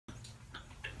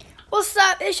What's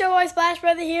up? It's your boy Splash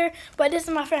Brother here, but this is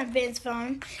my friend Ben's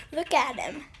phone. Look at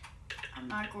him. I'm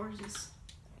not gorgeous.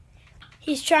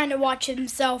 He's trying to watch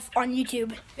himself on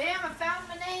YouTube. Bam, I found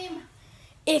my name.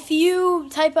 If you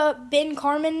type up Ben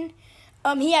Carmen,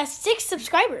 he has 6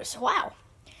 subscribers. Wow.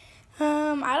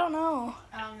 I don't know.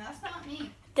 That's not me.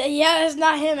 Yeah, that's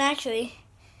not him actually.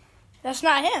 That's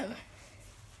not him.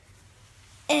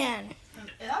 And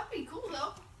That'd be cool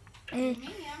though. Me,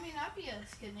 I'd be a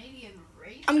Canadian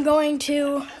race. I'm going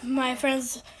to my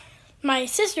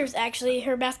sister's actually,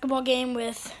 her basketball game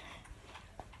with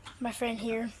my friend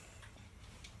here.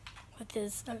 With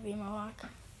his ugly mohawk.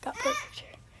 Got picture.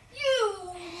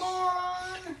 You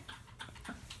moron!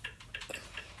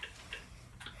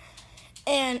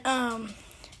 And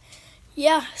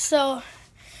yeah, so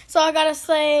I gotta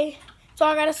say,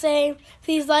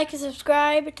 please like and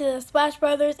subscribe to the Splash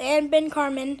Brothers and Ben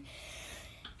Carmen.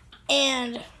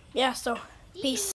 And yeah, so peace.